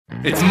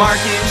It's Mark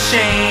and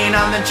Shane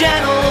on the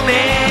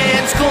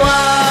Gentleman's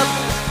Club.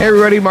 Hey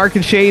everybody, Mark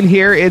and Shane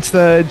here. It's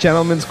the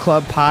Gentleman's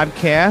Club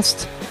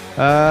podcast.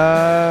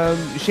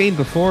 Shane,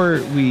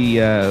 before we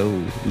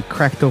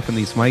cracked open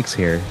these mics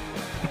here,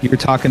 you were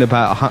talking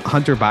about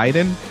Hunter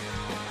Biden,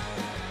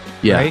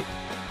 right?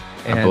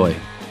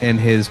 And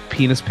his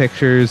penis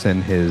pictures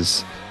and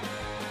his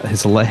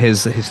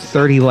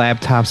 30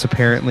 laptops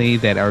apparently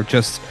that are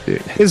just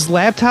his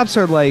laptops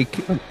are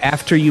like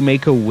after you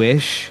make a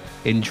wish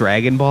in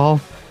Dragon Ball,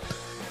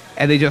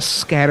 and they just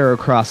scatter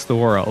across the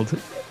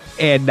world.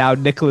 And now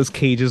Nicolas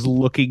Cage is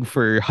looking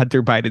for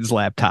Hunter Biden's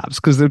laptops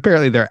because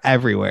apparently they're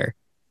everywhere.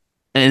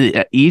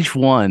 And each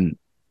one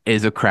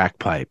is a crack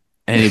pipe,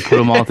 and you put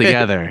them all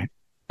together,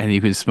 and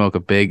you can smoke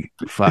a big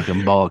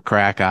fucking ball of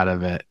crack out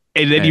of it.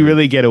 And then you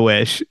really get a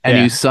wish. And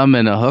you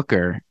summon a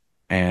hooker,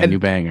 and you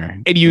bang her.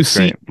 And you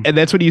see, and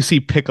that's when you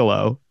see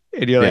Piccolo,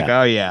 and you're like,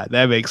 oh yeah,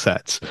 that makes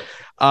sense.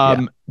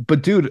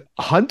 But dude,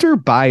 Hunter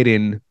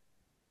Biden,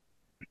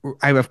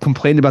 I have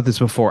complained about this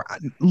before,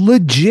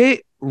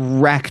 legit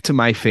wrecked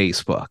my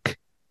Facebook.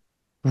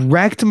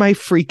 Wrecked my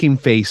freaking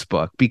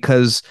Facebook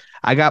because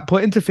I got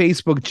put into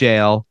Facebook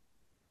jail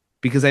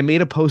because I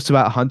made a post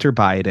about Hunter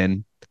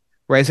Biden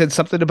where I said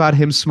something about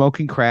him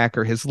smoking crack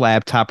or his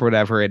laptop or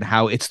whatever and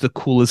how it's the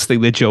coolest thing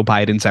that Joe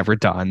Biden's ever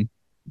done.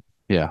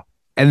 Yeah.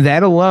 And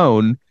that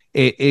alone,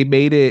 it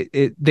made it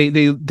they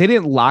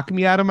didn't lock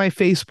me out of my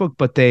Facebook,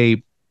 but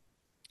they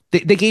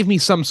gave me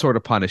some sort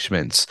of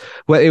punishments.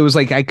 Well, it was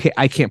like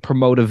I can't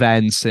promote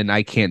events and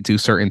I can't do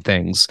certain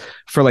things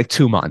for like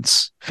 2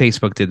 months.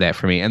 Facebook did that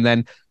for me, and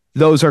then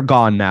those are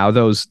gone now.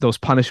 Those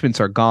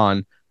punishments are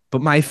gone.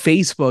 But my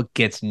Facebook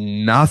gets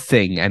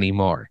nothing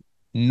anymore.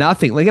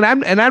 Nothing. Like, and I'm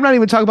not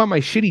even talking about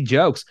my shitty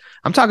jokes.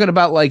 I'm talking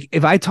about like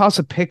if I toss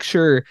a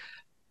picture,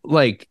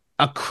 like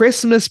a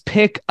Christmas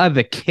pic of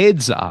the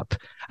kids up,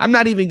 I'm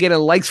not even getting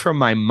likes from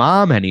my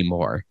mom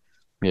anymore.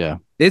 Yeah.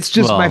 It's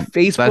just my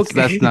Facebook.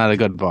 That's not a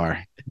good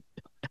bar.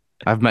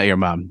 I've met your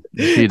mom.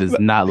 She does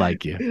not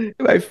like you.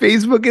 My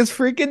Facebook is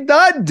freaking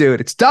done, dude.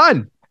 It's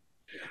done.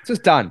 It's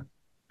just done.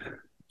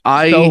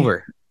 It's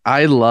over.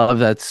 I love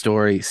that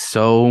story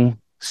so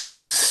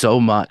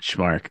much,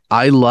 Mark.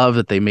 I love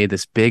that they made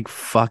this big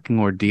fucking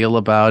ordeal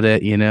about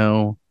it. You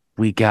know,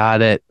 we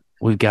got it.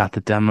 We got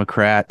the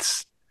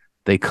Democrats.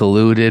 They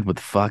colluded with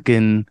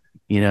fucking,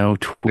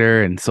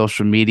 Twitter and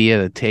social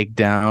media to take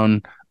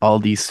down all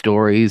these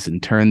stories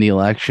and turn the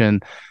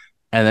election.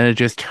 And then it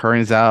just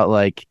turns out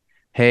like,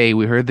 hey,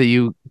 we heard that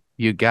you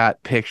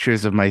got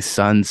pictures of my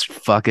son's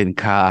fucking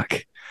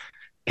cock.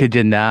 Could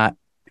you not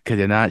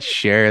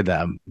share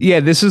them?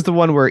 Yeah, this is the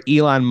one where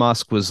Elon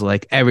Musk was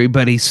like,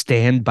 everybody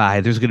stand by.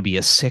 There's going to be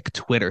a sick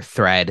Twitter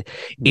thread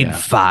in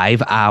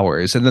 5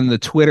 hours. And then the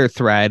Twitter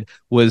thread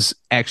was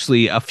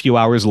actually a few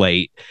hours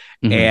late.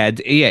 Mm-hmm.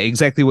 And yeah,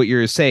 exactly what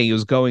you're saying. It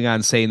was going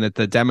on saying that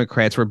the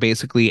Democrats were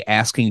basically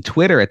asking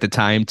Twitter at the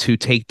time to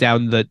take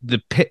down the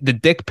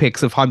dick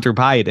pics of Hunter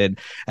Biden.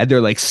 And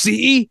they're like,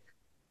 see,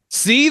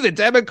 the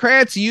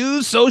Democrats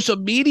use social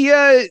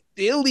media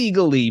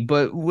illegally,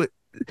 but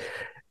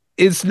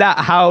it's not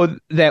how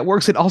that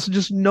works. And also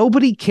just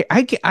nobody can.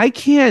 I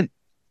can't.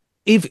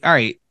 All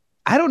right.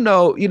 I don't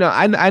know.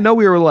 I know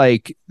we were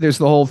like, there's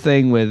the whole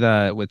thing with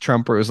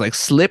Trump where it was like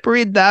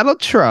slippery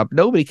Donald Trump.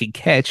 Nobody can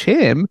catch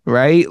him.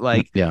 Right.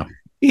 Like, yeah,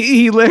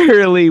 he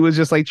literally was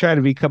just like trying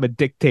to become a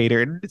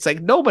dictator. And it's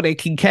like, nobody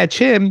can catch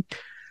him.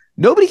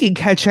 Nobody can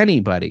catch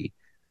anybody.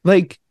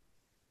 Like,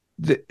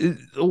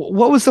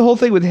 what was the whole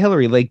thing with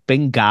Hillary? Like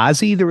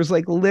Benghazi, there was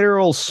like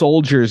literal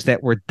soldiers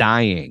that were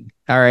dying.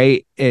 All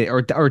right.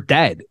 Or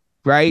dead.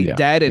 Right. Yeah,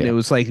 dead. And it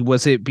was like,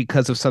 was it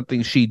because of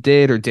something she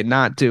did or did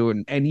not do?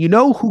 And you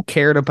know who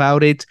cared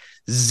about it?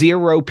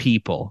 0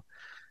 people.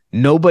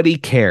 Nobody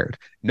cared.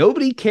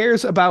 Nobody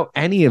cares about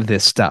any of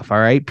this stuff. All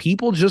right.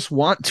 People just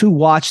want to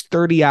watch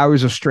 30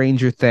 hours of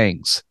Stranger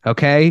Things.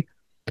 Okay.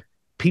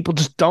 People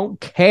just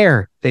don't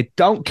care. They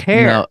don't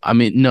care.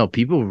 No,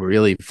 people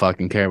really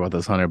fucking care about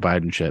this Hunter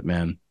Biden shit,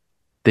 man.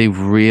 They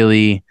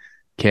really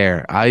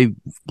care.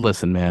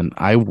 Listen, man,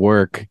 I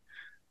work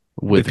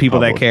with people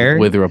that care,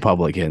 with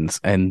Republicans,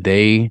 and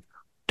they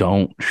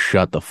don't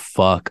shut the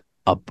fuck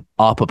up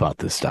about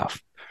this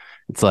stuff.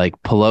 It's like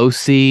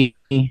Pelosi,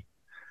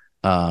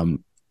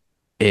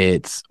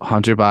 it's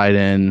Hunter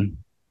Biden,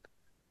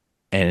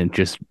 and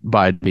just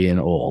Biden being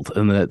old,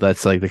 and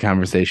that's like the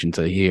conversations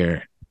I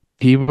hear.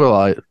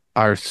 People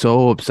are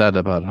so upset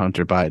about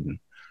Hunter Biden,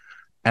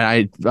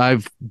 and I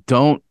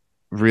don't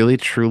really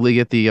truly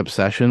get the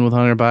obsession with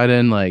Hunter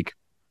Biden. Like,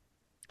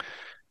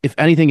 if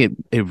anything,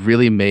 it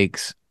really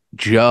makes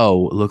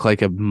Joe look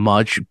like a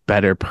much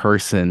better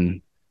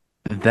person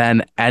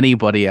than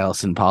anybody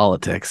else in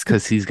politics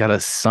because he's got a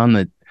son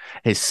that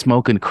is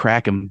smoking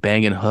crack and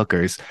banging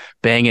hookers,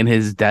 banging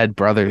his dead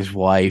brother's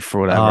wife or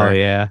whatever. Oh,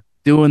 yeah.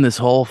 Doing this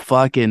whole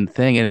fucking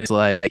thing. And it's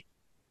like,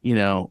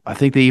 I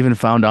think they even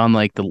found on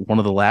like one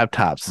of the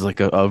laptops is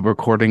like a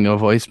recording of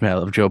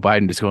voicemail of Joe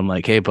Biden just going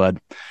like, hey, bud,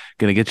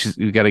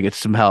 You got to get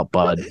some help,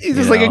 bud. He's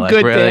just like a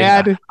good really,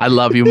 dad. I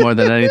love you more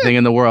than anything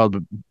in the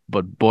world,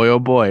 but boy, oh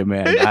boy,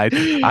 man,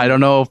 I don't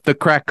know if the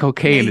crack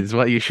cocaine is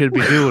what you should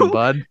be doing,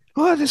 bud.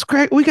 Oh, this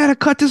crack! We gotta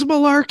cut this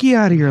malarkey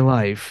out of your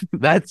life.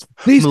 That's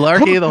These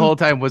malarkey the whole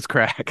time was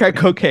crack. Crack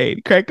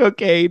cocaine,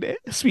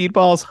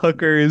 speedballs,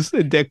 hookers,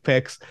 and dick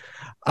pics.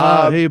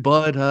 Hey,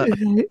 bud.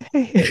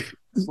 Hey,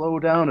 Slow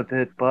down a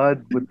bit,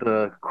 bud, with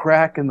the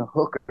crack and the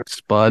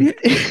hookers, bud.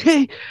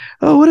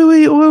 oh,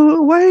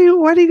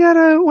 why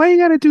you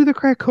gotta do the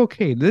crack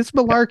cocaine? This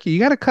malarkey, you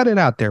gotta cut it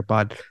out there,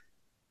 bud.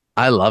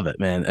 I love it,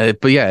 man.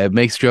 But yeah, it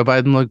makes Joe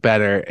Biden look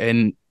better.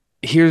 And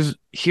here's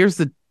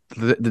the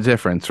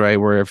difference, right?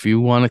 Where if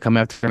you want to come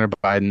after Hunter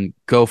Biden,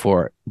 go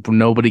for it.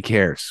 Nobody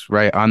cares,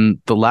 right?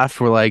 On the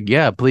left, we're like,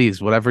 yeah, please,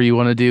 whatever you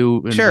want to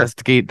do,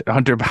 investigate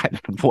Hunter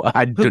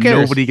Biden.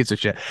 Nobody gives a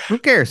shit. Who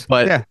cares?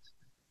 But yeah.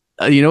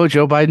 You know what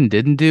Joe Biden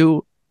didn't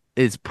do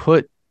is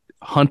put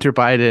Hunter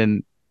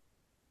Biden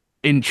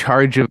in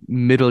charge of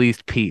Middle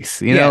East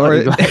peace. You know,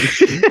 like,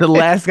 the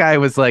last guy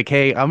was like,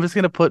 hey, I'm just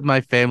going to put my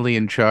family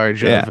in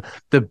charge of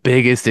the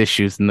biggest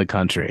issues in the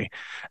country.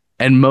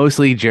 And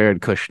mostly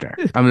Jared Kushner.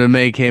 I'm going to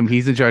make him,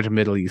 he's in charge of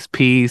Middle East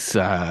peace,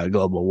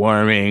 global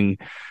warming.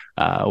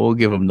 We'll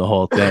give him the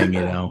whole thing,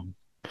 you know.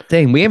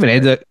 Dang, we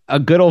haven't had a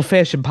good old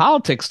fashioned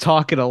politics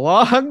talk in a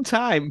long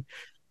time.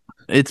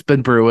 It's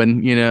been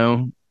brewing, you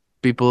know.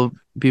 People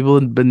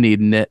have been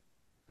needing it.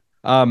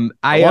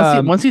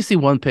 Once you see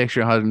one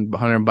picture of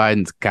Hunter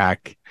Biden's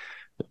cock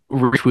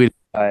retweeted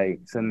by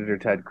Senator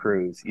Ted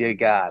Cruz, you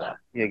gotta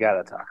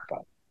talk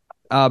about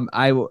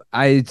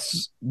it.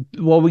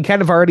 We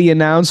kind of already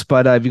announced,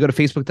 but if you go to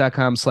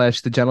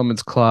facebook.com/the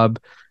Gentleman's Club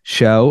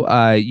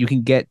show, you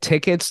can get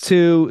tickets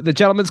to the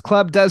Gentleman's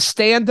Club does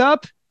stand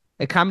up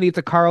at Comedy at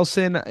the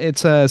Carlson.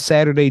 It's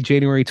Saturday,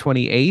 January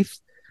 28th.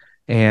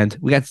 And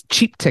we got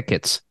cheap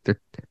tickets. They're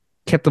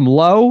kept them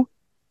low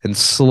and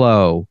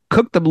slow.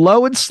 Cooked them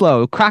low and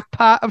slow. Crock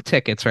pot of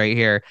tickets right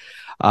here.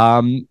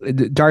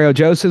 Dario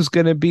Joseph's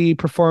going to be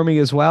performing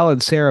as well,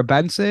 and Sarah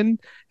Benson,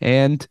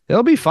 and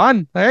it'll be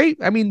fun. All right.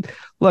 I mean,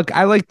 look,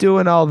 I like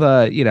doing all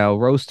the,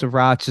 roast of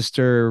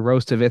Rochester,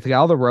 roast of Ithaca,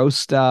 all the roast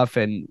stuff,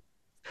 and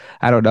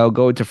I don't know,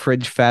 going to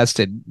Fringe Fest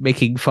and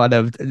making fun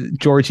of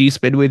George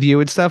Eastman with you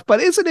and stuff. But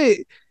isn't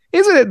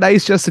it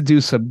nice just to do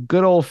some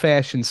good old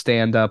fashioned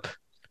stand up?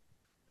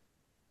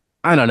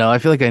 I don't know. I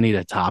feel like I need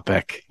a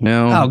topic.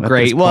 Oh,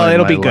 great. Well,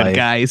 it'll be good,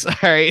 guys. All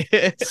right.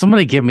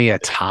 Somebody give me a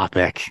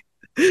topic.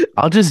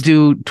 I'll just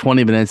do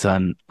 20 minutes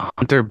on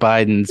Hunter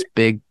Biden's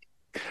big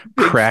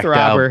cracked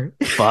out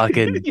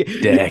fucking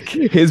dick.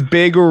 His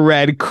big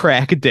red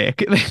crack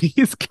dick that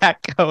he's got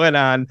going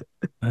on.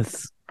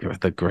 That's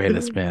the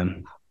greatest,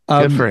 man.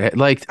 Good for it.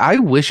 Like, I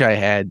wish I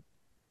had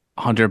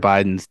Hunter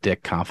Biden's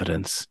dick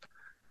confidence.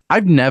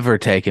 I've never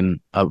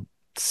taken a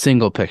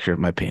single picture of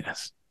my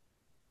penis.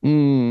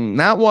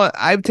 Not one.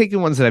 I've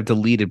taken ones that I've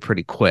deleted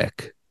pretty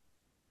quick.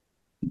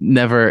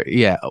 Never.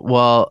 Yeah.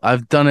 Well,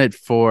 I've done it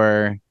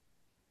for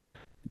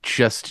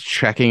just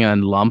checking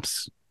on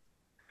lumps,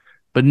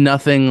 but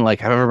nothing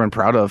like I've ever been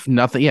proud of.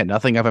 Nothing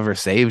I've ever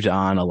saved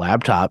on a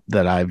laptop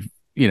that I've,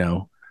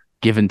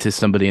 given to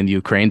somebody in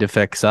Ukraine to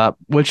fix up,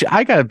 which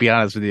I gotta be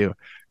honest with you.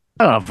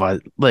 I don't know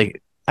if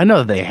I know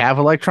that they have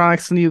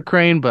electronics in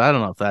Ukraine, but I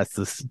don't know if that's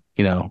this,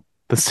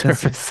 the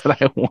service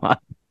that I want.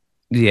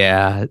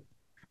 Yeah.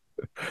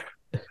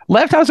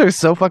 Laptops are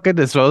so fucking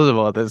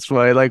disposable at this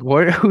point. Like,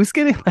 who's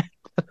getting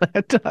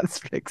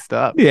laptops fixed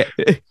up? Yeah.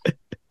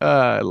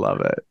 I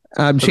love it.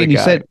 Shane, you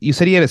said you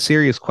had a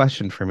serious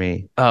question for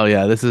me. Oh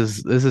yeah, this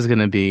is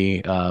gonna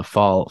be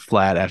fall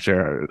flat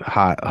after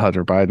hot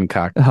Hunter Biden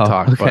talk.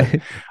 Okay.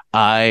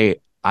 But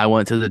I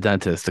went to the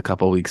dentist a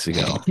couple weeks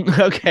ago.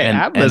 Okay,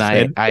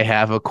 and I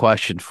have a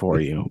question for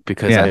you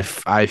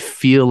because I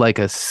feel like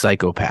a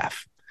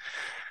psychopath.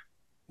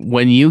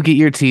 When you get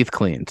your teeth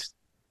cleaned,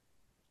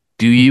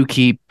 do you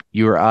keep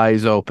your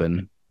eyes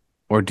open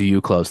or do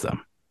you close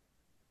them?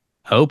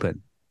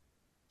 Open.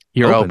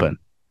 You're open.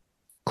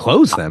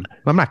 Close them.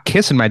 I'm not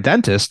kissing my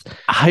dentist.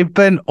 I've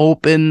been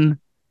open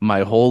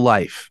my whole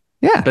life.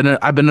 Yeah.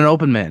 I've been an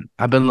open man.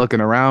 I've been looking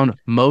around,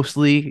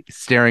 mostly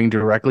staring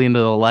directly into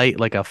the light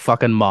like a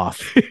fucking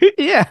moth.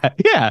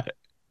 Yeah.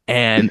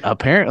 And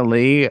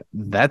apparently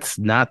that's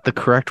not the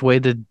correct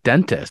way to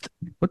dentist.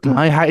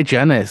 My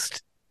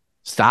hygienist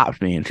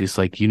stopped me and she's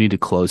like, you need to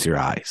close your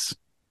eyes.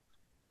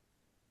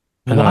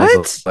 And what? I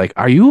was like,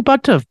 are you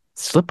about to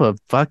slip a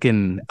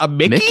fucking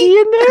Mickey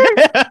in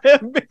there?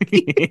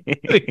 Mickey.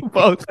 We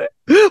both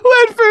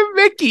went for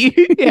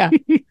Mickey. Yeah.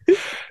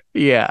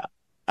 Yeah.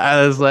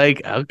 I was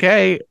like,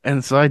 okay.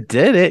 And so I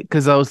did it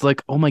because I was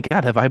like, oh my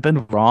God, have I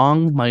been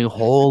wrong my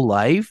whole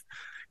life?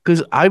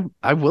 Because I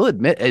will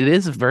admit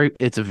it's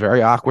a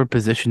very awkward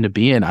position to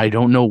be in. I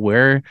don't know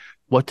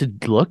what to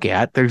look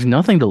at. There's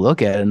nothing to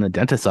look at in the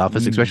dentist's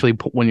office, especially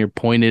when you're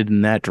pointed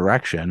in that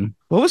direction.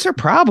 What was her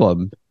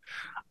problem?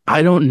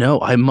 I don't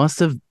know. I must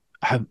have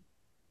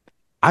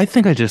I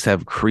think I just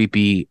have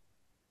creepy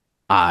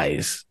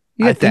eyes.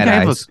 You I got think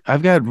dead eyes.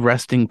 I've got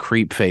resting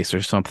creep face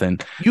or something.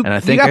 You And I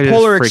you think got I just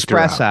Polar freaked her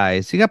Express out.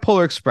 eyes. You got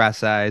Polar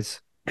Express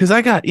eyes. Because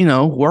I got,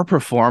 we're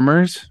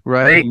performers,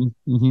 right?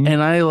 Mm-hmm.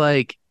 And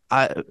I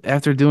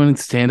after doing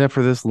stand up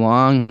for this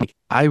long, like,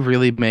 I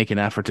really make an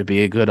effort to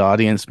be a good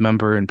audience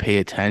member and pay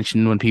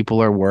attention when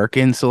people are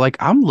working. So like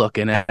I'm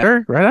looking at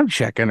her, right? I'm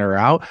checking her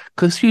out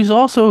because she's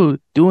also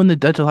doing the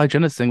dental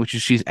hygienist thing, which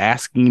is she's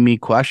asking me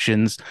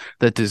questions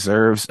that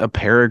deserves a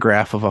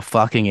paragraph of a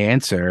fucking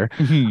answer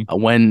Mm-hmm.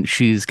 when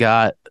she's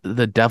got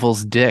the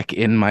devil's dick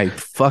in my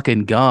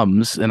fucking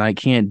gums and I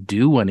can't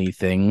do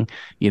anything,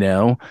 you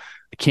know.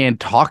 I can't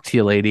talk to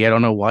you, lady. I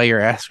don't know why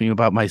you're asking me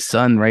about my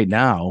son right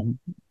now.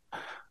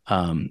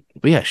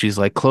 But yeah, she's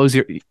like,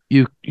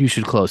 you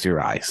should close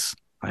your eyes.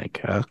 Like,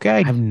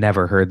 okay. I've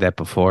never heard that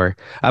before.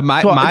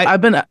 My So my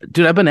I've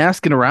been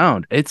asking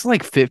around. It's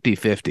like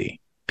 50-50.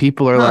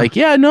 People are huh. like,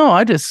 yeah, no,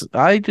 I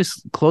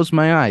just close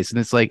my eyes. And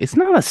it's like, it's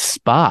not a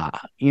spa,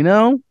 you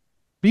know?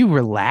 Be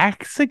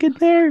relaxing in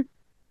there.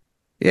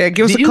 Yeah,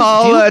 give us Do a you do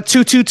call. you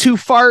 222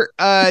 fart.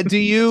 Do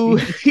you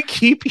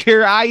keep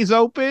your eyes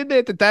open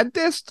at the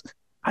dentist?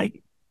 I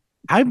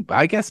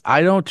I guess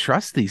I don't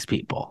trust these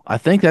people. I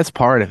think that's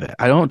part of it.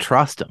 I don't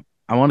trust them.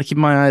 I want to keep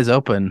my eyes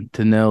open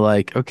to know,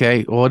 like,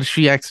 okay, what if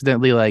she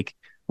accidentally like,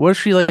 what if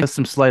she like has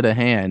some sleight of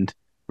hand,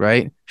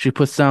 right? She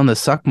puts down the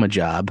suckma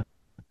job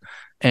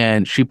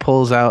and she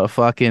pulls out a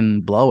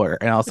fucking blower,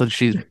 and all of a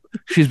sudden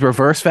she's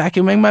reverse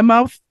vacuuming my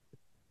mouth.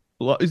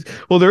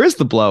 Well, there is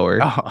the blower.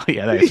 Oh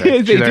yeah, that's right. Yeah,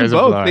 they do There's a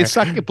both. They blower.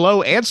 suck,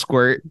 blow, and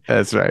squirt.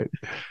 That's right.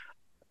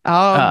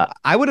 Uh,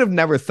 I would have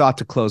never thought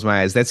to close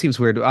my eyes. That seems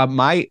weird.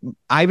 I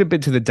haven't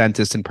been to the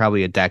dentist in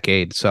probably a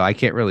decade, so I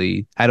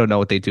don't know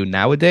what they do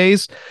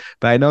nowadays,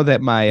 but I know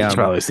that my you should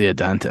probably see a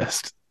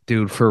dentist.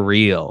 dude, for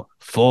real,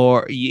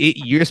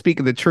 you're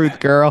speaking the truth,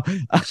 girl.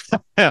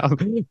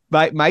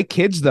 My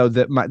kids though,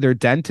 their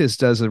dentist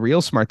does a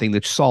real smart thing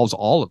that solves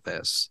all of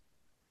this.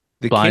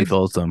 The kids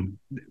Blindfolds them.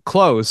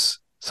 close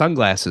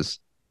sunglasses,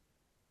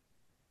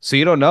 so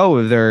you don't know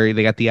if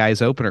they got the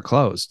eyes open or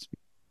closed.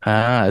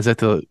 Ah, is that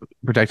to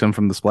protect them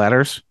from the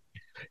splatters?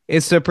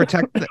 It's to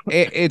protect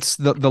it's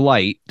the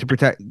light to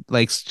protect,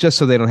 like, just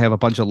so they don't have a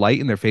bunch of light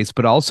in their face,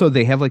 but also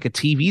they have like a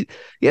TV.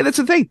 Yeah, that's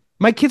the thing.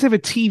 My kids have a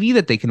TV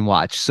that they can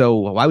watch. So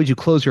why would you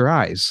close your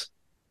eyes?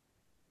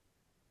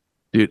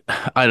 Dude,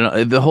 I don't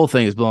know. The whole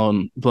thing is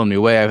blown me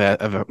away.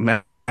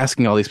 I'm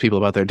asking all these people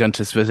about their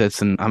dentist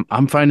visits, and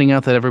I'm finding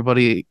out that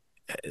everybody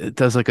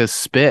does like a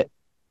spit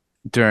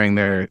during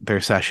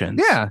their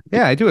sessions. Yeah,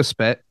 I do a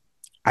spit.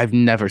 I've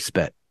never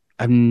spit.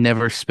 I've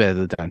never spit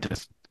at the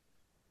dentist.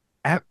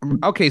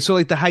 Okay, so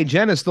like the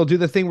hygienist, they'll do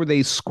the thing where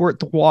they squirt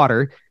the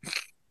water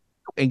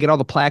and get all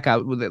the plaque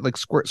out with it, like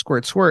squirt,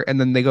 squirt, squirt, and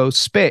then they go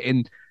spit,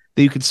 and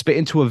then you can spit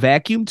into a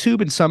vacuum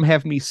tube, and some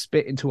have me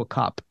spit into a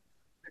cup.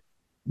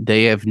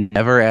 They have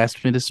never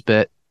asked me to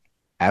spit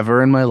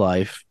ever in my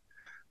life.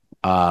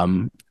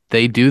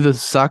 They do the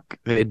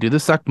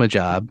suckma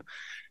job,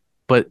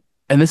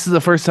 and this is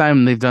the first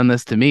time they've done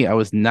this to me. I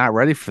was not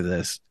ready for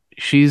this.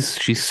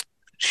 She's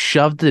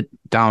shoved it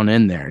down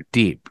in there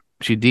deep.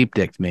 She deep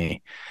dicked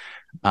me.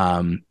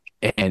 And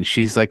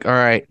she's like, all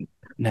right,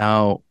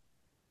 now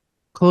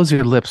close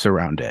your lips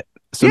around it.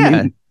 So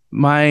Yeah.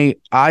 my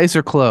eyes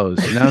are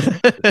closed.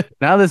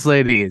 Now this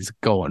lady is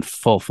going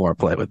full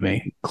foreplay with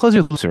me. Close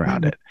your lips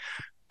around it.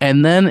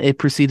 And then it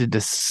proceeded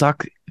to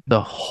suck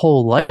the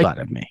whole life out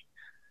of me.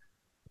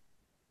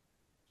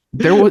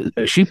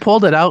 She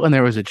pulled it out and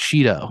there was a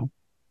Cheeto.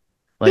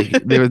 Like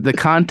there was the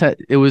content,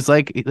 it was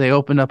like they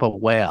opened up a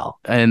whale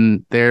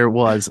and there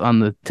was on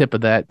the tip of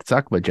that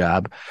suckma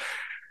job.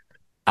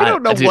 I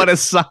don't know what a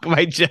suck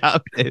my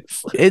job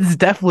is. It's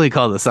definitely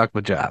called a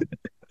suckma job,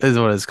 is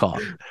what it's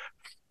called.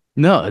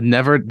 No,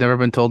 never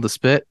been told to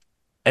spit.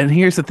 And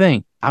here's the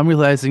thing, I'm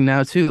realizing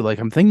now too,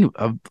 like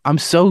I'm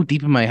so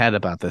deep in my head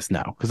about this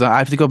now because I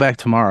have to go back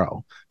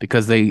tomorrow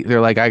because they're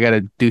like, I got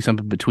to do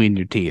something between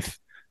your teeth.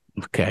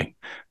 Okay,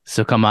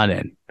 so come on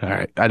in. All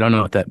right, I don't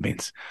know what that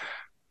means.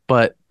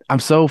 But I'm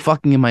so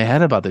fucking in my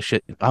head about this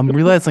shit. I'm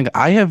realizing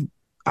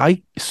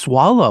I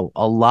swallow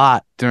a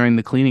lot during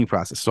the cleaning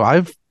process. So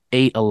I've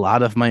ate a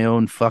lot of my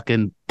own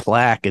fucking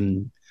plaque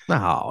and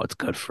it's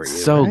good for you.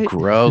 So right?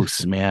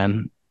 gross,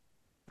 man.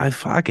 I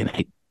fucking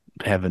hate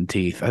having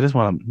teeth. I just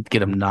want to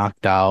get them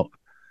knocked out.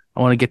 I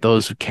want to get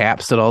those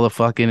caps that all the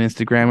fucking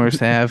Instagrammers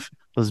have.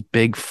 Those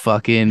big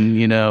fucking,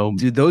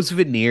 dude, those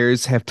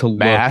veneers have to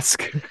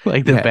mask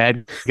like the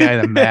bad guy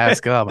in the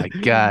mask. Oh my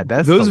god,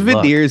 that's those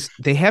veneers.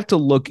 They have to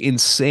look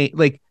insane.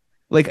 Like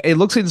it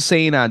looks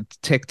insane on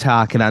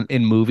TikTok and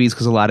in movies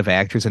because a lot of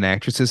actors and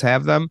actresses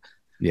have them.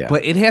 Yeah,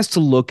 but it has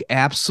to look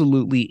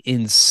absolutely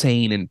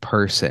insane in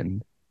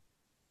person.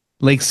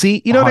 Like,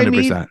 see, you know 100%. What I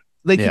mean?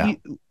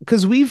 Like,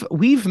 because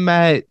we've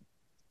met.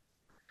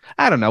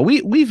 I don't know.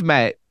 We've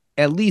met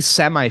at least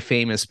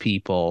semi-famous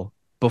people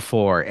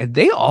before, and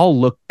they all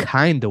look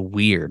kind of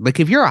weird. Like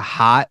if you're a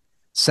hot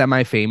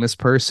semi-famous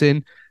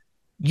person,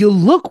 you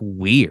look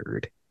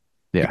weird.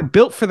 Yeah. You're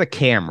built for the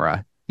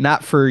camera,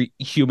 not for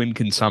human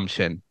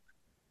consumption.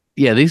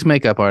 Yeah, these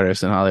makeup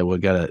artists in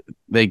Hollywood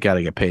they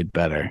gotta get paid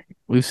better.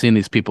 We've seen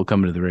these people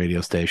come to the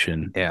radio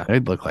station. Yeah. They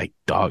look like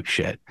dog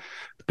shit.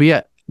 But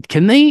yeah,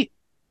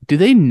 do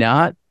they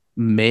not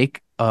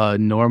make a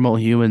normal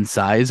human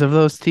size of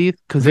those teeth?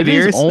 Because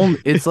Veneers?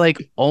 it's like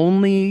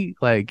only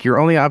like your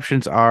only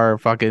options are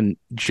fucking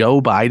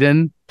Joe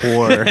Biden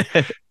or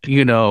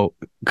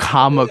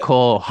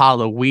comical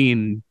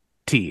Halloween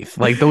teeth.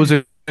 Like those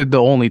are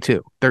the only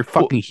two. They're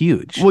fucking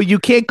huge. Well, you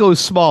can't go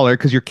smaller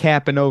because you're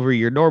capping over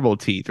your normal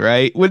teeth,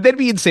 right? Would that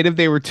be insane if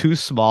they were too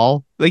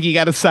small? Like you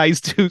got a size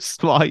too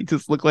small, you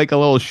just look like a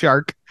little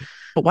shark.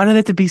 But why do they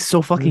have to be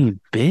so fucking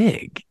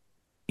big?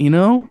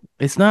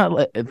 It's not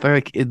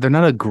like they're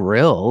not a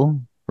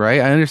grill, right?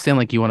 I understand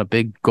like you want a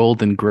big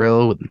golden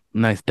grill with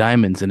nice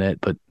diamonds in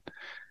it, but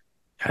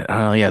I don't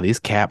know. Yeah, these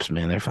caps,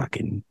 man, they're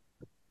fucking.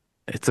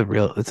 It's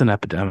an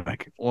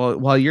epidemic. Well,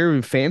 while you're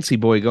a fancy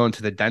boy going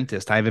to the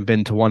dentist, I haven't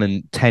been to one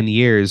in 10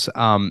 years.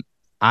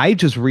 I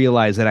just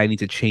realized that I need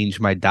to change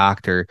my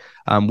doctor.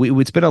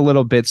 It's been a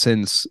little bit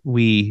since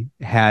we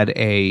had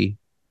a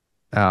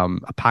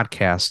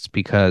podcast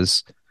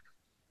because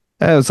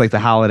it was like the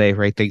holiday,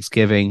 right?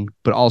 Thanksgiving,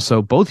 but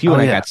also both you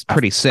and I got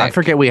pretty sick. I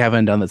forget we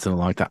haven't done this in a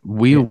long time.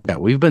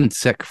 We've been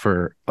sick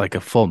for like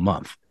a full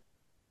month.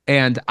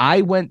 And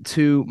I went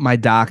to my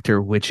doctor,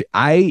 which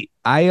I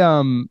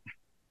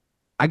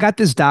got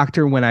this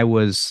doctor when I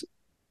was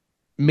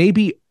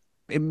maybe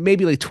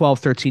like 12,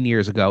 13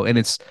 years ago. And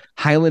it's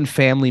Highland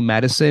Family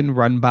Medicine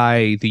run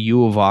by the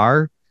U of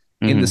R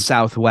in the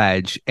South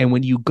Wedge. And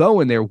when you go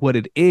in there, what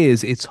it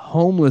is, it's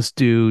homeless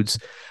dudes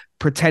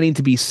pretending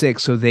to be sick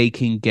so they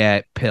can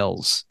get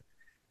pills.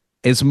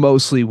 Is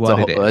mostly what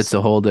it is. It's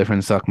a whole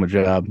different suck my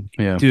job.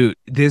 Yeah. Dude,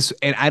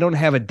 and I don't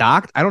have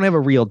I don't have a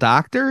real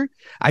doctor.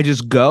 I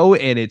just go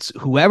and it's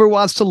whoever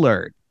wants to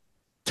learn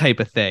type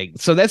of thing.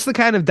 So that's the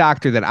kind of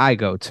doctor that I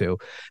go to.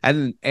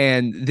 And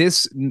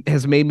this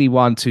has made me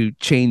want to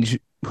change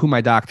who my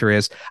doctor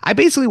is. I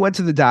basically went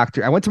to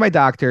my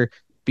doctor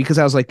because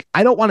I was like,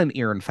 I don't want an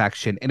ear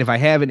infection. And if I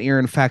have an ear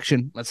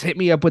infection, let's hit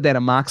me up with that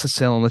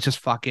amoxicillin. Let's just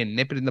fucking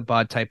nip it in the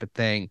bud type of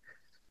thing.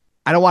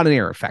 I don't want an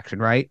ear infection,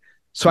 right?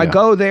 So I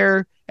go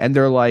there and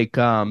they're like,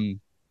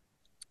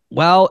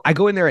 well, I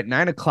go in there at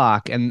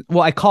 9:00 and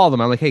I call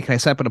them. I'm like, hey, can I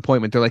set up an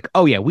appointment? They're like,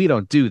 oh yeah, we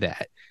don't do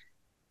that.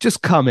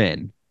 Just come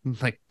in. I'm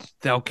like,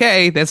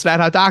 okay, that's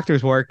not how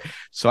doctors work.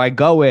 So I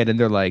go in and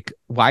they're like,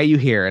 why are you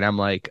here? And I'm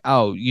like,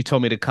 oh, you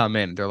told me to come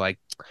in. They're like,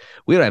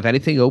 we don't have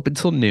anything open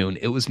till noon.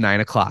 It was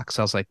 9:00.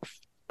 So I was like,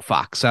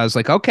 fuck. So I was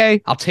like,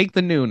 okay, I'll take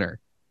the nooner.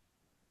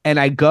 And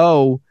I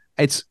go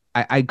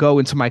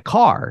into my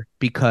car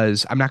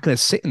because I'm not going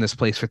to sit in this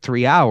place for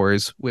 3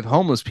 hours with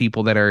homeless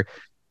people that are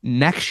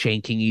neck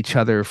shanking each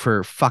other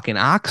for fucking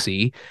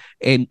oxy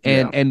and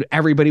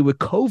everybody with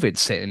COVID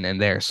sitting in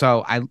there.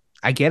 So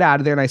I get out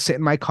of there and I sit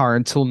in my car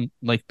until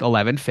like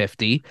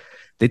 11:50.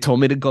 They told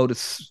me to go to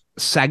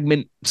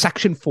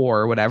section 4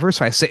 or whatever.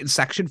 So I sit in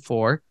section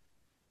 4.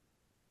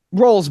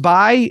 Rolls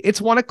by,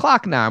 it's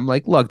 1:00 now. I'm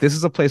like, look, this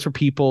is a place where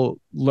people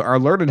are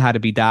learning how to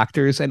be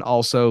doctors and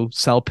also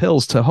sell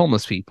pills to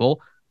homeless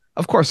people.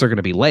 Of course, they're going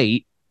to be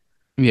late.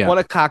 Yeah.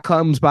 1:00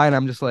 comes by and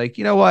I'm just like,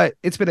 you know what?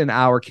 It's been an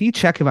hour. Can you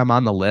check if I'm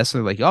on the list? And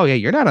they're like, oh yeah,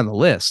 you're not on the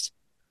list.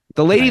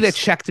 The lady that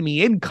checked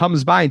me in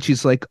comes by and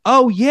she's like,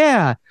 oh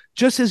yeah,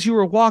 just as you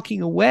were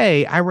walking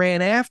away, I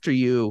ran after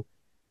you.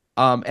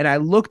 And I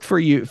looked for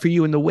you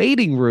in the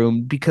waiting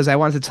room because I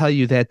wanted to tell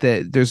you that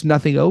there's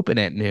nothing open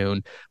at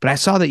noon, but I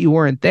saw that you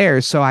weren't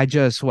there. So I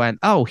just went,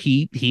 oh,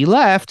 he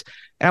left.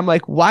 And I'm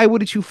like, why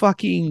wouldn't you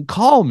fucking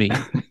call me?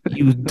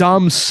 You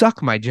dumb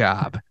suck my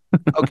job.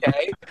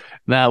 Okay.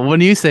 Now,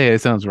 when you say it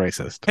sounds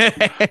racist.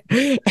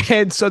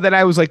 And so then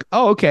I was like,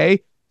 oh,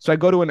 okay. So I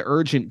go to an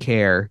urgent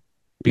care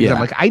because I'm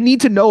like, I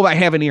need to know if I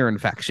have an ear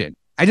infection.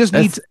 I just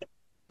need to.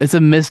 It's a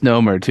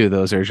misnomer too,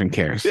 those urgent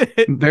cares.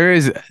 There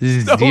is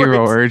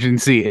zero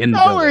urgency in the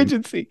building.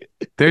 Urgency.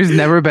 There's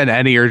never been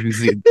any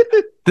urgency.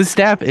 The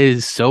staff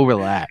is so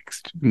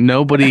relaxed.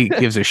 Nobody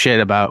gives a shit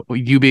about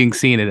you being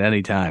seen at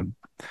any time.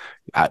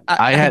 Go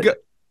ahead. Go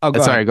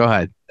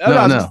ahead.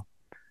 No.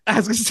 I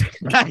was gonna say,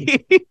 I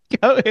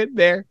go in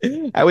there.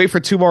 I wait for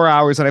 2 more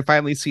hours, and I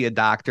finally see a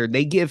doctor.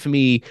 They give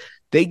me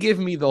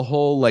the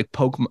whole like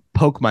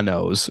poke my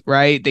nose,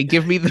 right? They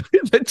give me the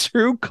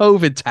true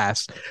COVID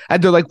test,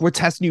 and they're like, "We're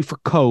testing you for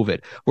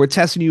COVID. We're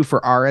testing you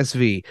for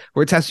RSV.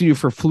 We're testing you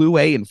for flu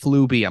A and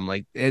flu B." I'm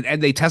like,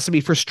 and they tested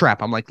me for strep.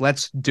 I'm like,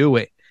 "Let's do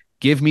it.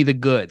 Give me the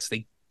goods."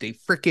 They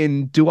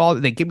freaking do all.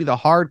 They give me the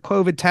hard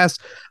COVID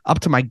test up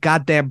to my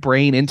goddamn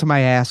brain, into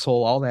my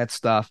asshole, all that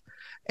stuff.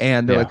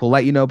 And they're like, we'll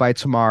let you know by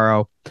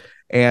tomorrow.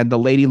 And the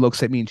lady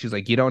looks at me and she's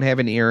like, you don't have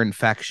an ear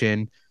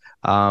infection.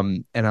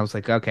 And I was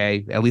like,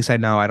 okay, at least I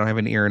know I don't have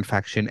an ear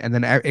infection. And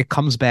then it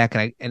comes back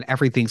and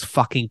everything's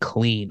fucking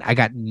clean. I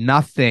got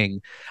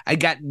nothing.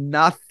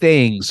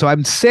 So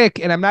I'm sick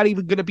and I'm not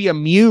even going to be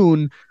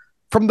immune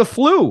from the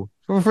flu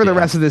for the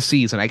rest of this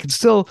season. I can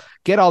still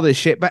get all this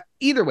shit. But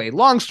either way,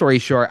 long story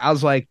short, I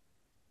was like,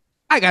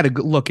 I got to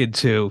look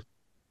into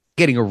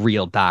getting a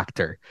real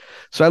doctor.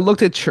 So I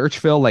looked at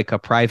Churchville, like a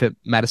private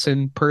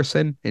medicine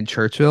person in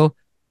Churchville,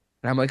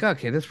 and I'm like,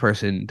 okay, this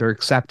person, they're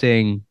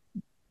accepting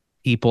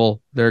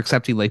people. They're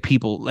accepting like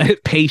people,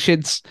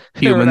 patients,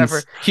 or whatever,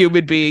 Humans.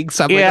 human beings.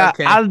 So I'm Yeah, like,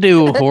 okay. I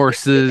do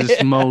horses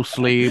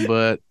mostly,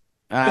 but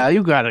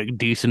you got a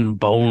decent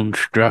bone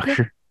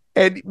structure.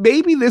 And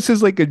maybe this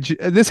is like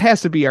this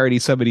has to be already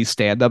somebody's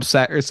stand-up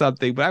set or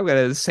something, but I'm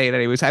gonna say it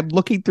anyways. I'm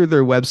looking through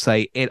their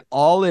website, and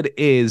all it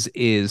is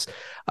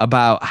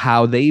about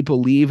how they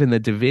believe in the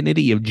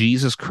divinity of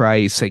Jesus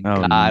Christ and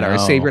Oh God, our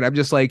Savior. no. And I'm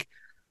just like,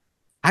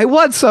 I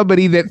want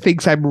somebody that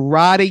thinks I'm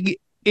rotting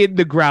in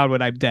the ground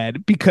when I'm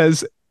dead,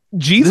 because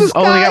Jesus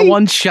Only guy, got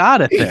one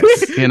shot at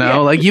this, Yeah.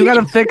 like you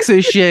gotta fix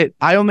this shit.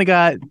 I only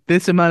got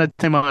this amount of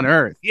time on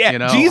earth. yeah, You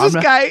know, Jesus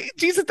guy,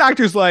 Jesus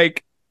doctor's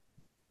like,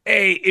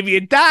 hey, if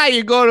you die,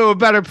 you go to a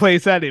better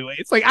place anyway.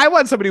 It's like, I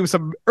want somebody with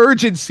some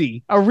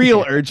urgency, a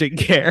real urgent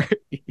care.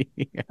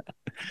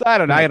 So I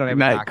don't know. I don't have a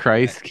not doctor.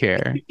 Christ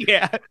care.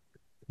 Yeah.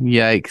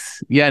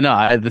 Yikes. Yeah, no,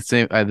 I had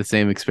the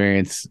same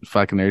experience,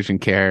 fucking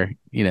urgent care.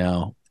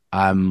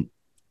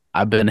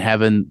 I've been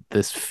having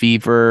this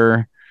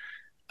fever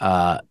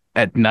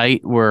at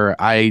night where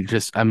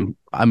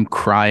I'm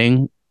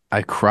crying.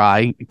 I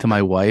cry to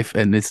my wife,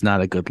 and it's not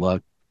a good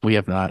look. We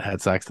have not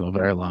had sex in a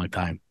very long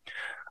time.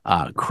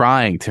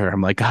 Crying to her.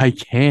 I'm like, I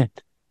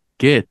can't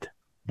get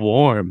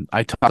warm.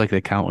 I talk like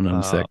the count when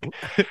I'm sick.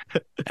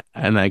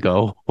 And I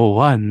go,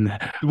 1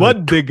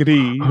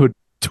 degree,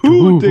 2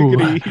 2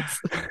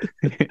 degrees.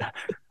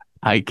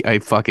 I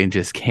fucking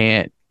just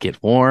can't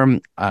get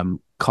warm. I'm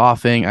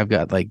coughing.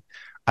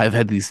 I've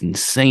had these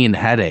insane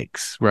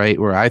headaches, right?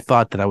 Where I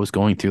thought that I was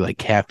going through like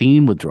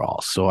caffeine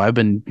withdrawals. So I've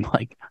been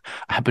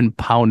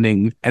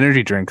pounding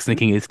energy drinks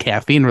thinking it's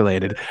caffeine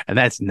related, and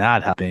that's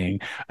not happening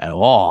at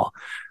all.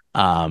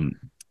 And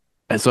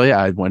so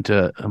yeah,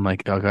 I'm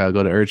like, okay, I'll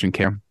go to urgent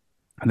care.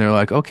 And they're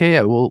like, okay,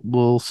 yeah,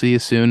 we'll see you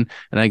soon.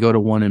 And I go to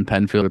one in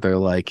Penfield. They're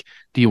like,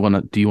 do you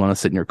want to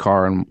sit in your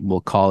car and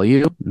we'll call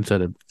you,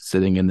 instead of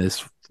sitting in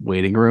this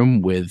waiting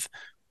room with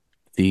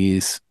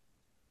these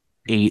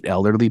 8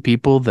 elderly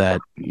people that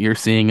you're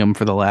seeing them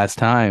for the last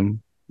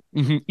time,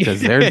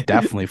 because they're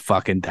definitely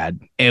fucking dead.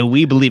 And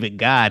we believe in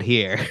God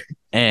here.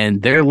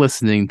 And they're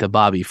listening to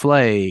Bobby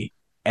Flay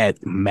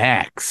at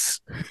max.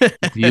 Do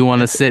you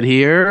want to sit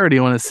here or do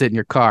you want to sit in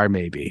your car?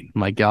 Maybe.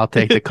 I'm like, yeah, I'll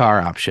take the car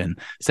option.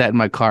 Sat in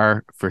my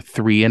car for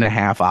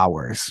 3.5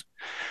 hours.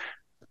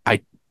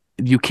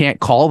 You can't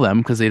call them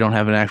because they don't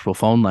have an actual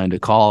phone line to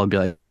call and be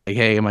like,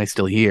 hey, am I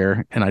still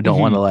here? And I don't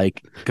want to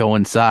like go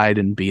inside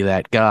and be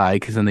that guy,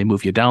 because then they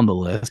move you down the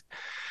list.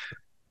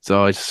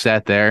 So I just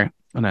sat there,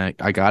 and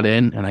I got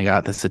in, and I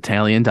got this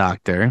Italian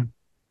doctor.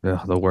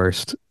 Ugh, the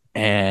worst.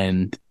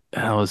 And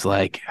I was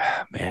like,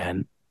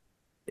 man,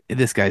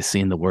 this guy's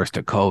seen the worst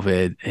of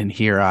COVID, and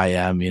here I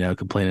am,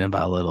 complaining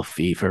about a little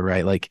fever,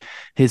 right? Like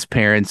his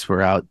parents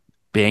were out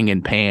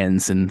banging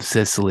pans in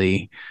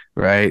Sicily,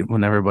 right,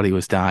 when everybody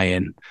was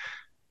dying,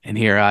 and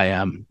here I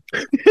am.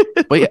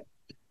 But yeah,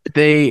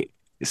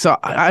 so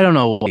I don't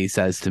know what he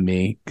says to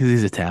me because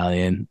he's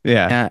Italian.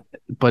 Yeah.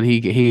 But he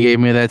gave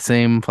me that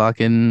same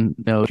fucking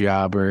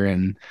jobber,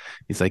 and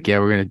he's like, yeah,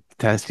 we're gonna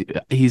test you.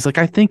 He's like,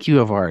 I think you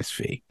have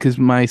RSV, because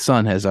my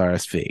son has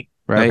RSV,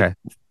 right? Okay.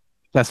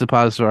 Tested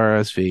positive for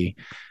RSV.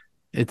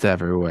 It's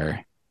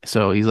everywhere.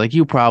 So he's like,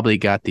 you probably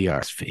got the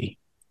RSV.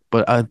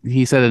 But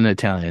he said it in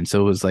Italian,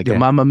 so it was like,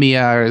 Mamma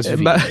mia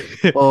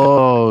RSV.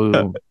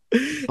 Oh,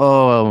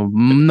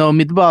 no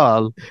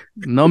meatball.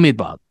 No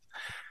meatball.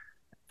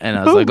 And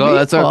I was like, oh,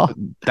 that's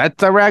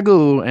a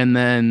ragu. And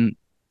then,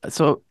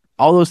 so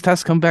all those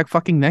tests come back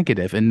fucking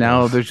negative. And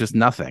now there's just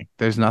nothing.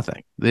 There's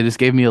nothing. They just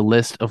gave me a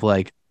list of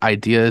like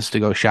ideas to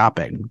go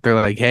shopping. They're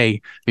like,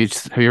 hey, have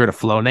you heard of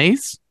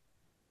Flonase?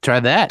 Try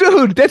that.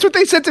 Dude, that's what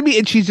they said to me.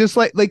 And she's just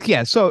like,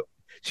 yeah. So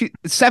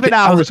 7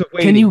 hours of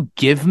waiting. Can you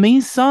give me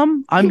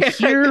some? I'm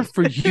here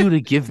for you to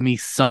give me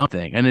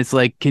something. And it's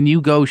like, can you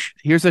go,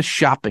 here's a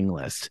shopping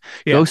list.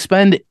 Yeah. Go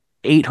spend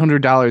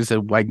 $800 at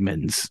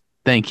Wegmans.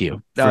 Thank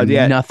you. For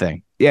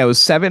nothing. Yeah, it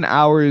was 7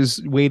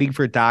 hours waiting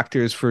for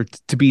doctors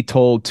to be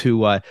told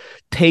to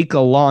take a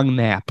long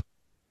nap.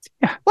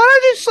 Yeah. Why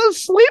don't you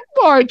sleep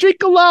more?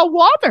 Drink a lot of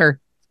water.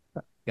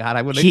 God,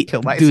 I would have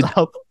killed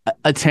myself. Dude,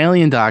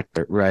 Italian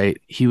doctor, right?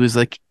 He was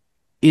like,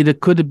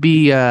 it could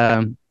be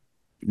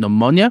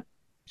pneumonia.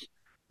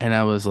 And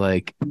I was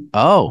like,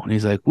 oh. And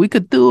he's like, we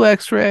could do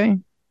x-ray.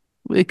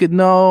 We could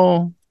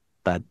know.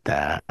 But,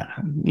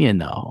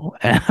 and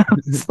I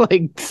was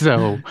like,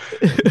 so,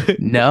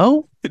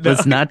 no,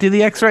 let's not do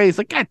the x-ray. He's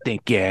like, I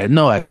think,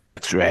 no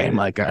x-ray. I'm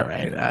like, all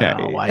right, I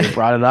don't know why you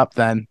brought it up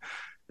then.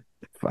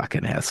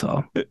 Fucking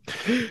asshole.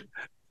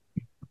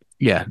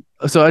 Yeah.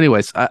 So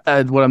anyways,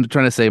 what I'm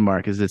trying to say,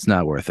 Mark, is it's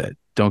not worth it.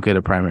 Don't get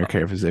a primary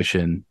care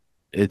physician.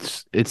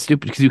 It's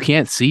stupid because you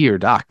can't see your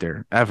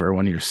doctor ever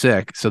when you're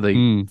sick. So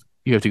you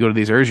have to go to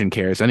these urgent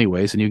cares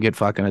anyways, and you get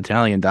fucking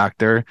Italian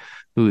doctor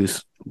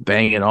who's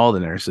banging all the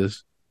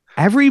nurses.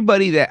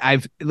 Everybody that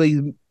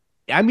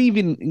I'm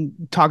even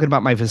talking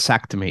about my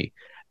vasectomy.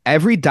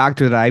 Every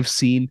doctor that I've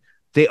seen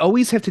they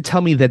always have to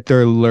tell me that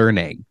they're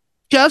learning.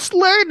 Just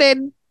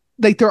learning.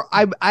 Like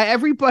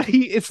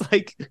everybody, it's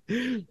like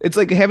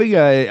having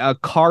a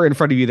car in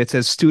front of you that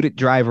says student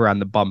driver on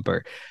the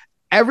bumper.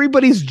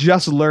 Everybody's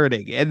just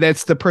learning, and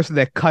that's the person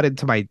that cut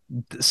into my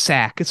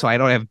sack, so I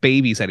don't have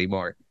babies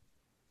anymore.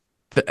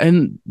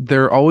 And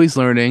they're always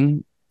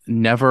learning.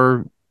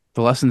 The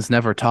lessons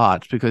never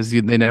taught because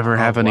they never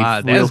have any.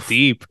 Wow, that's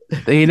deep.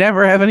 They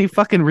never have any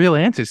fucking real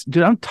answers,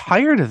 dude. I'm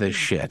tired of this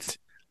shit.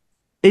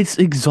 It's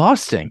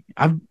exhausting.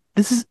 I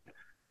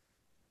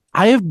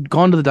have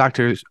gone to the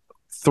doctors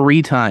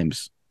 3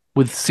 times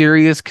with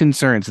serious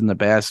concerns in the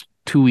past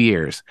 2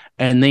 years,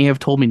 and they have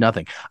told me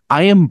nothing.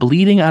 I am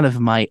bleeding out of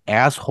my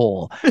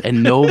asshole,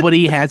 and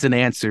nobody has an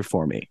answer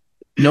for me.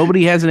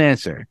 Nobody has an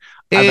answer.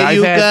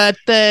 You got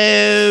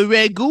the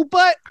ragu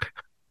butt?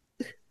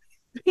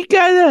 You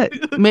got that.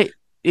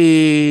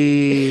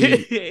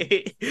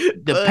 The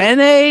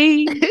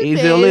penne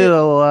is a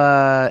little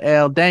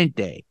al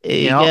dente.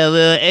 You got a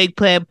little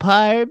eggplant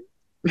parm?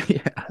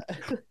 Yeah.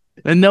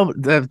 And no,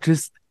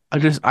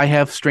 I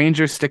have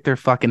strangers stick their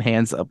fucking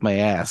hands up my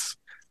ass,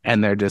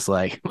 and they're just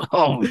like,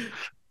 "Oh,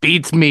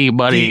 beats me,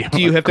 buddy." Do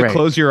you have to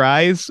close your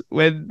eyes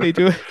when they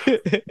do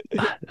it?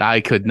 I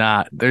could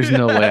not. There's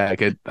no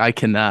way I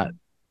cannot.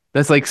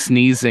 That's like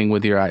sneezing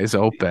with your eyes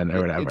open or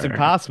whatever. It's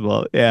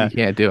impossible. Yeah, you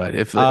can't do it.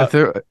 If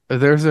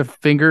there's a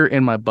finger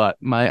in my butt,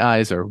 my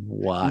eyes are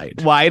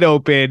wide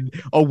open,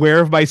 aware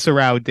of my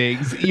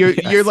surroundings.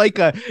 You're like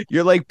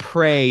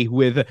prey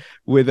with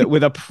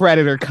a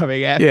predator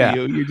coming after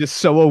you. You're just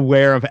so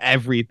aware of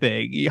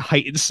everything.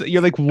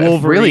 You're like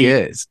Wolverine. It really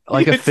is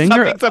like a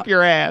finger up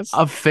your ass.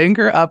 A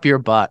finger up your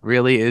butt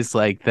really is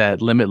like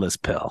that limitless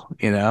pill.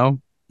 You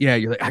know? Yeah,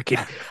 you're like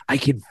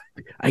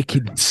I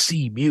can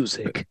see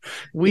music.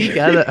 We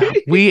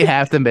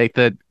have to make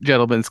the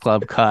Gentleman's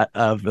Club cut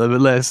of the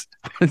list.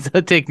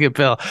 Taking a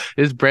pill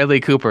is Bradley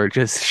Cooper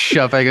just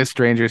shoving a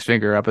stranger's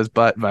finger up his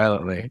butt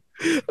violently.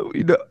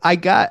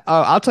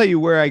 I'll tell you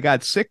where I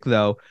got sick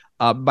though.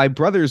 My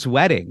brother's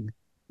wedding.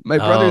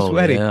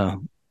 Yeah.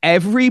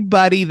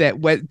 Everybody that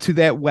went to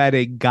that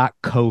wedding got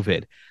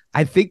COVID.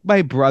 I think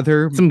my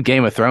brother, some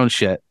Game of Thrones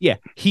shit. Yeah,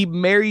 he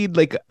married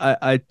like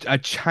a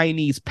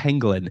Chinese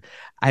penguin.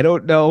 I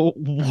don't know,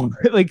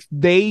 like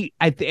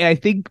I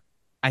think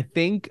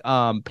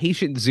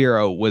patient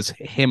 0 was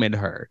him and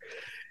her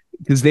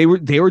because they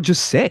were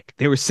just sick.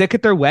 They were sick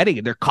at their wedding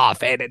and they're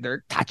coughing and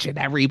they're touching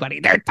everybody.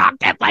 They're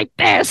talking like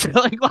this,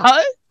 like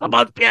what? The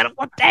most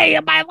beautiful day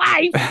of my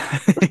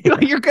life.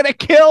 You're gonna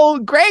kill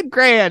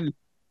Gran.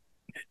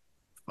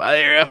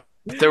 Fire up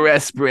the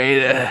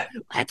respirator.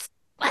 Let's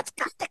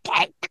cut the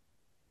cake.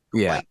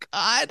 Yeah. Oh my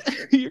God,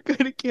 you're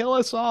gonna kill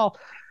us all.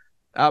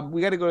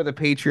 We got to go to the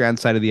Patreon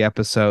side of the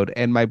episode,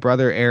 and my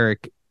brother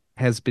Eric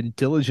has been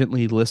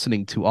diligently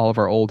listening to all of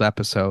our old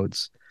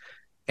episodes,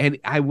 and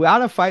I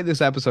want to find this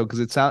episode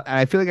because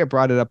I feel like I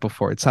brought it up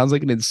before. It sounds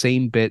like an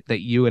insane bit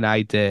that you and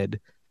I did,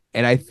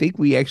 and I think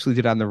we actually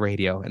did on the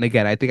radio. And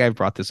again, I think I've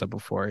brought this up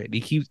before, and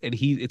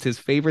it's his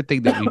favorite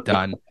thing that we've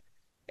done,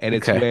 and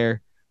it's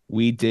where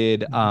we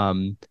did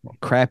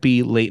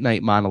crappy late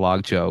night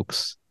monologue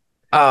jokes.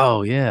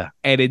 Oh yeah,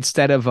 and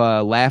instead of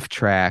a laugh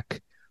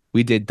track,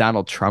 we did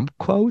Donald Trump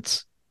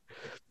quotes.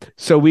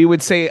 So we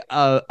would say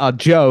a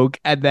joke,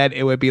 and then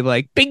it would be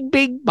like, bing,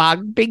 bing,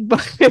 bong, bing,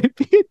 bong. It'd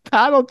be a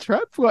Donald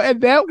Trump quote,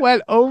 and that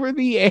went over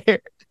the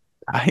air.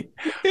 I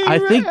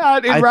think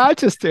in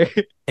Rochester.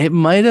 It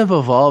might have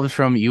evolved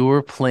from you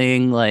were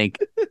playing like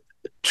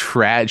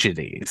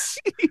tragedies.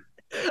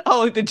 Oh,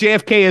 like the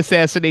JFK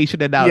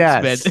assassination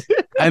announcement. Yes.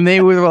 And they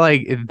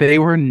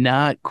were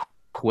not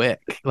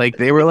quick. Like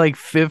they were like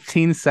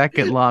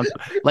 15-second long.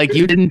 Like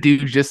you didn't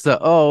do just the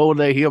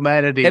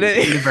humanity.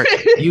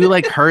 You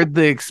like heard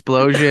the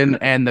explosion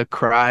and the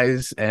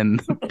cries and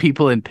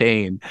people in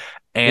pain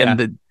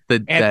and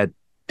that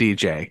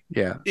DJ.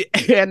 Yeah.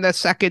 And the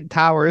second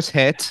towers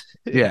hit.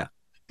 Yeah.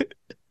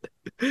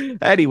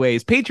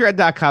 Anyways,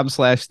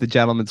 patreon.com/the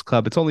Gentleman's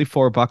Club. It's only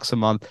 $4 a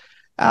month.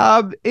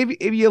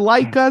 If you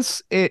like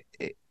us,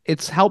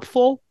 it's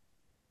helpful.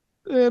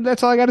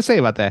 That's all I got to say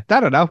about that.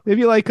 I don't know. If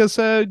you like us,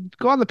 go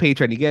on the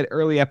Patreon. You get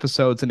early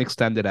episodes and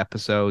extended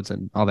episodes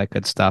and all that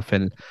good stuff.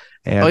 And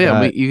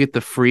you get the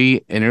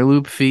free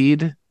interlude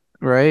feed,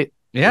 right?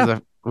 Yeah,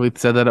 we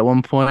said that at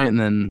one point, and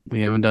then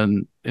we haven't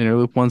done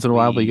interlude ones in a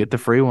while. But you get the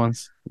free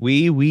ones.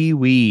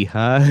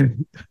 Huh?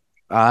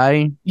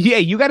 Yeah,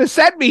 you got to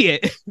send me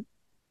it.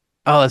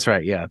 Oh, that's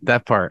right. Yeah,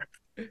 that part.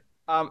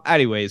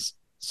 Anyways,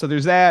 so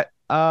there's that.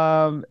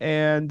 So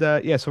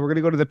we're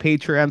gonna go to the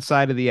Patreon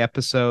side of the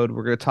episode.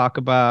 We're gonna talk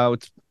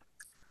about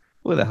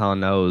who the hell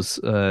knows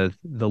the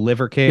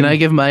Liver King.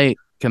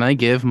 Can I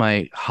give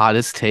my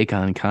hottest take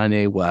on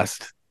Kanye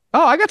West?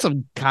 Oh, I got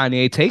some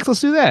Kanye takes.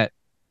 Let's do that.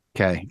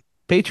 Okay.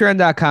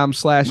 Patreon.com/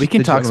 we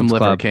can talk some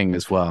Liver King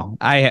as well.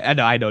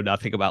 I know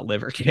nothing about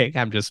Liver King.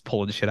 I'm just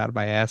pulling shit out of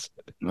my ass.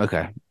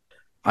 Okay.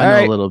 I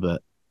know a little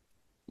bit.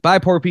 Bye,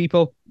 poor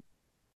people.